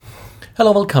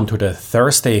Hello, welcome to the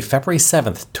Thursday, February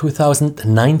 7th,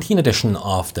 2019 edition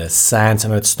of the Science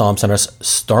and Storm Center's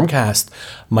StormCast.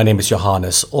 My name is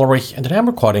Johannes Ulrich and today I'm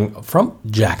recording from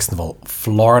Jacksonville,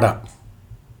 Florida.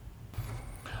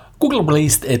 Google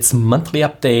released its monthly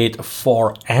update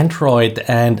for Android,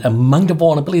 and among the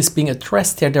vulnerabilities being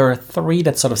addressed here, there are three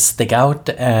that sort of stick out,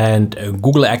 and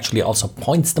Google actually also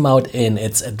points them out in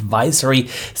its advisory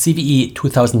CVE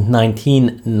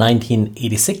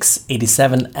 2019-1986,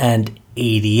 87, and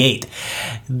 88.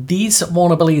 These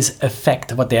vulnerabilities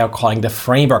affect what they are calling the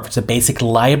framework, the basic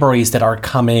libraries that are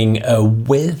coming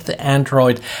with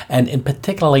Android, and in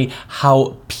particularly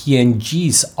how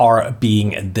PNGs are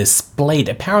being displayed.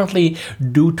 Apparently,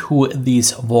 due to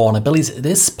these vulnerabilities, it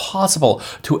is possible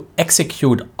to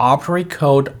execute arbitrary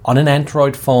code on an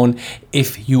Android phone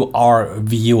if you are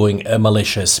viewing a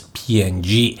malicious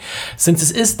PNG. Since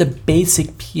this is the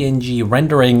basic PNG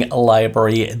rendering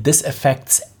library, this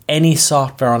affects any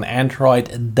software on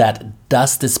Android that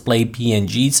does display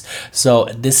PNGs. So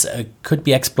this could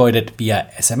be exploited via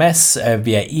SMS,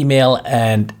 via email,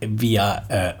 and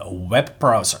via a web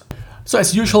browser. So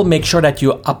as usual, make sure that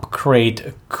you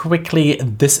upgrade quickly.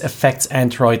 This affects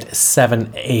Android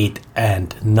 7, 8,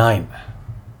 and 9.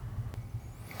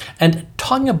 And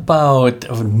talking about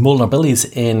vulnerabilities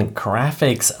in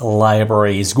graphics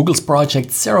libraries, Google's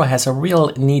Project Zero has a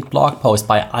real neat blog post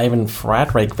by Ivan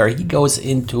Frederick where he goes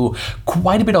into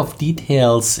quite a bit of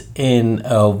details in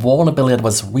a vulnerability that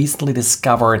was recently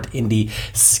discovered in the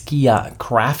Skia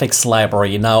graphics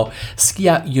library. Now,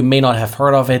 Skia, you may not have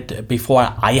heard of it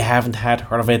before. I haven't had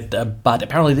heard of it, but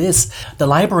apparently it is the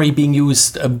library being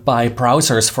used by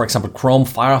browsers. For example, Chrome,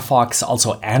 Firefox,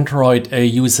 also Android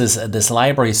uses this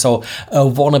library. So a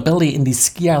vulnerability in the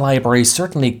Skia library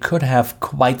certainly could have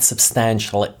quite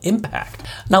substantial impact.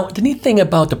 Now, the neat thing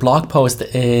about the blog post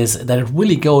is that it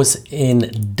really goes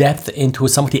in depth into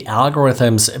some of the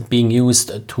algorithms being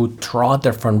used to draw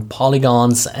different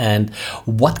polygons and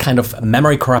what kind of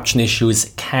memory corruption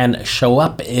issues can show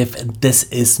up if this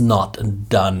is not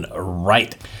done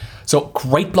right. So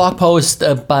great blog post,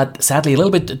 but sadly a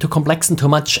little bit too complex and too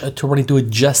much to really do it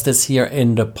justice here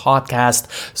in the podcast.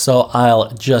 So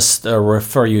I'll just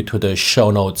refer you to the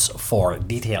show notes for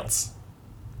details.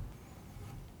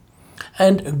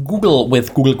 And Google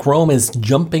with Google Chrome is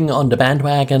jumping on the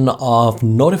bandwagon of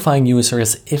notifying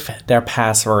users if their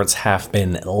passwords have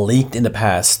been leaked in the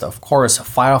past. Of course,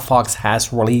 Firefox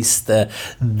has released that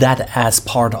as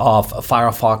part of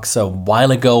Firefox a while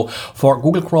ago. For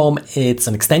Google Chrome, it's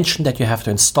an extension that you have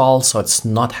to install, so it's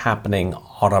not happening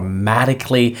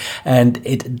automatically, and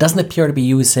it doesn't appear to be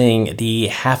using the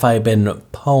Have I Been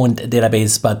Pwned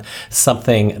database, but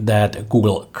something that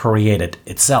Google created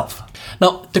itself.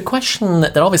 Now, the question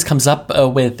that always comes up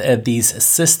with these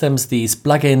systems, these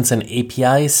plugins and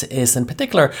APIs is in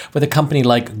particular with a company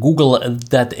like Google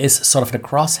that is sort of the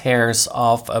crosshairs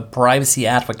of privacy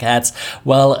advocates.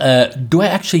 Well, do I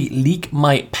actually leak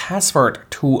my password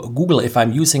to Google if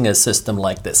I'm using a system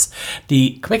like this?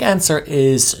 The quick answer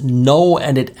is no,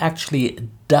 and it actually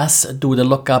does do the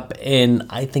lookup in,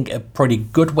 I think, a pretty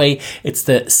good way. It's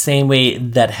the same way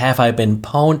that Have I Been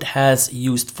Pwned has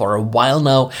used for a while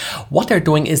now. What they're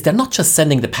doing is they're not just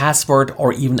sending the password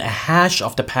or even a hash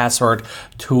of the password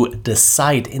to the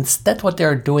site. Instead, what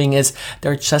they're doing is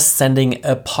they're just sending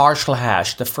a partial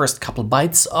hash, the first couple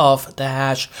bytes of the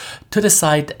hash, to the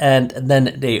site, and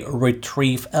then they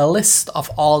retrieve a list of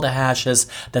all the hashes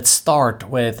that start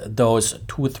with those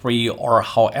 2, 3, or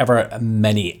however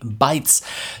many bytes.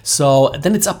 So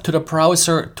then it's up to the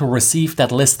browser to receive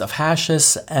that list of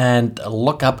hashes and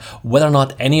look up whether or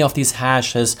not any of these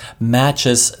hashes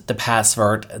matches the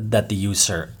password that the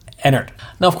user entered.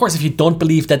 Now, of course, if you don't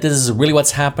believe that this is really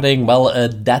what's happening, well,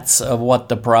 that's what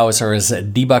the browser's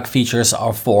debug features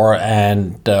are for,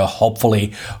 and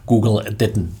hopefully Google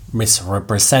didn't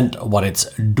misrepresent what it's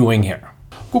doing here.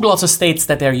 Google also states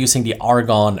that they're using the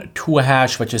Argon 2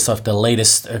 hash, which is sort of the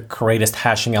latest, greatest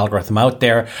hashing algorithm out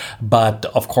there. But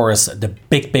of course, the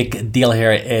big deal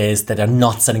here is that they're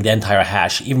not sending the entire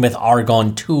hash. Even with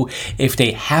Argon 2, if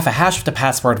they have a hash of the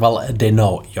password, well, they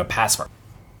know your password.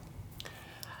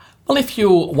 Well, if you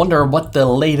wonder what the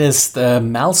latest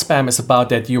mal spam is about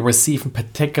that you receive in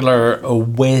particular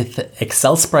with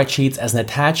Excel spreadsheets as an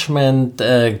attachment,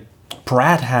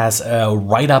 Brad has a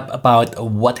write-up about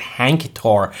what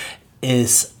HankyTor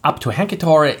is up to.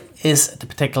 HankyTor is the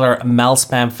particular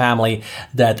malspam family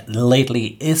that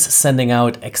lately is sending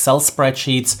out Excel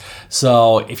spreadsheets.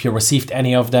 So if you received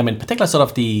any of them, in particular sort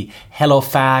of the hello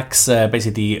fax,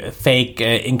 basically the fake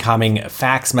incoming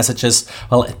fax messages,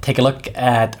 well, take a look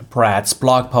at Brad's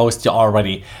blog post. You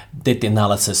already did the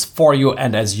analysis for you,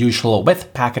 and as usual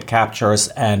with packet captures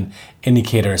and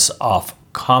indicators of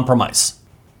compromise.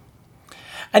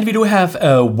 And we do have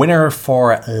a winner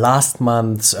for last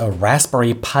month's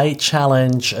Raspberry Pi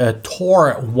challenge.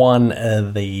 Tor won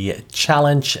the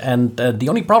challenge, and the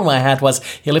only problem I had was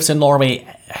he lives in Norway,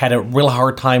 had a real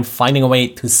hard time finding a way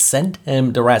to send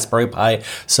him the Raspberry Pi,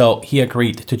 so he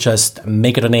agreed to just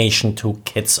make a donation to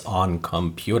Kids on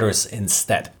Computers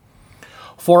instead.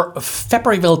 For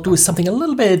February, we'll do something a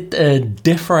little bit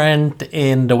different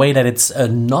in the way that it's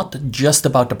not just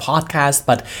about the podcast,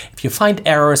 but if you find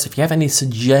errors, if you have any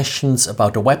suggestions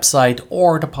about the website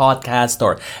or the podcast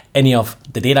or any of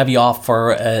the data we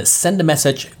offer, send a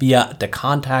message via the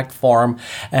contact form.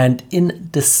 And in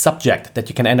the subject that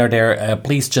you can enter there,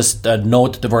 please just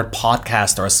note the word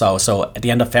podcast or so. So at the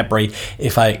end of February,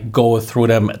 if I go through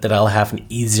them, that I'll have an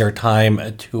easier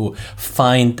time to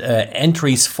find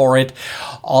entries for it.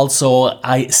 Also,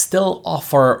 I still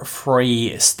offer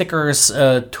free stickers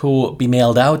to be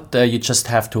mailed out. You just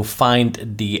have to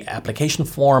find the application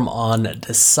form on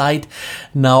the site.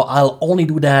 Now, I'll only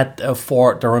do that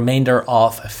for the remainder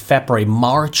of February.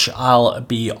 March, I'll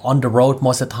be on the road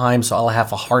most of the time, so I'll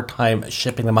have a hard time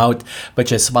shipping them out,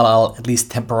 which is why I'll at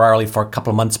least temporarily for a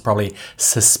couple of months probably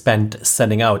suspend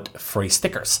sending out free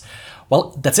stickers.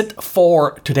 Well, that's it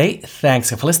for today.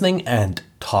 Thanks for listening, and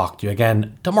talk to you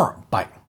again tomorrow. Bye.